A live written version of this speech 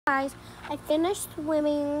guys, I finished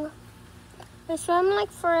swimming. I swam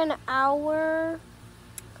like for an hour.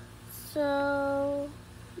 So,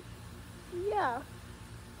 yeah.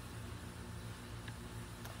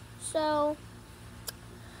 So,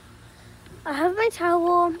 I have my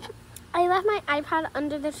towel. I left my iPad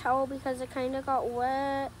under the towel because it kind of got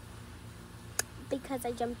wet. Because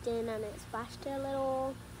I jumped in and it splashed a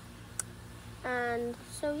little. And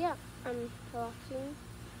so, yeah, I'm relaxing.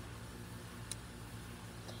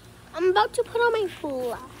 I'm about to put on my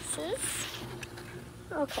glasses.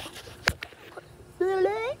 Okay.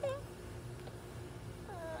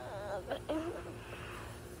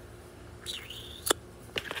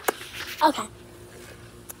 Okay.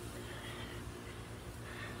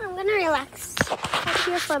 I'm gonna relax up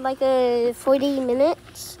here for like 40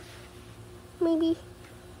 minutes, maybe.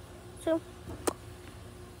 So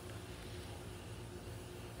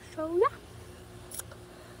yeah.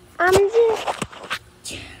 I'm just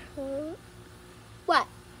what?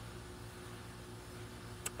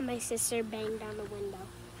 My sister banged on the window.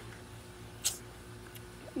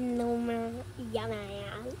 No more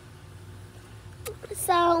yelling.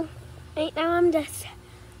 So right now I'm just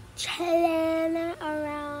chilling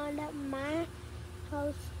around my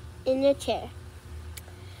house in a chair,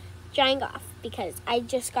 drying off because I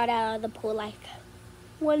just got out of the pool like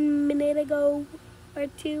 1 minute ago or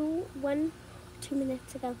 2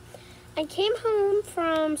 minutes ago. I came home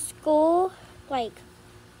from school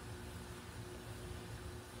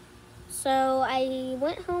so I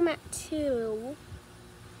went home at 2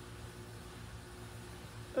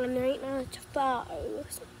 and right now it's 5.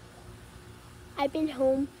 I've been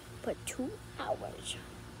home for 2 hours.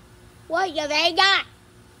 What, you Vega?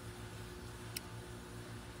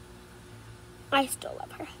 I still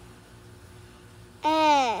love her.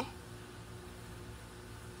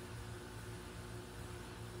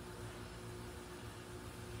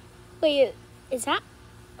 Wait, is that?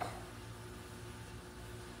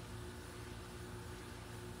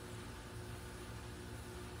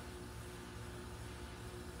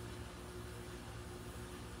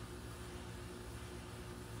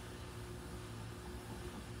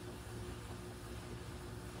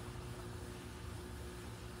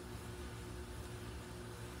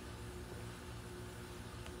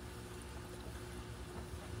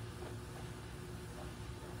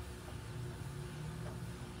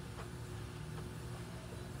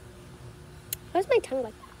 Why's my tongue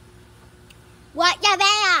like that? What, ya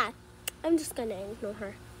Vega? I'm just gonna ignore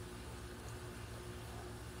her.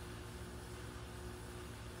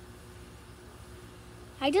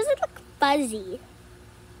 Why does it look fuzzy?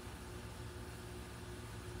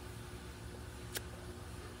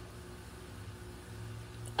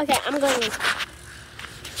 Okay, I'm going inside.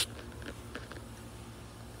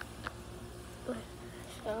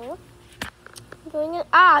 So, I'm going in.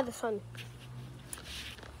 Ah, the sun.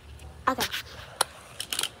 Okay.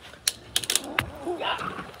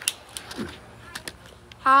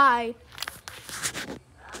 Hi.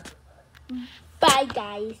 Bye,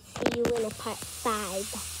 guys. See you in a part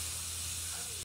 5.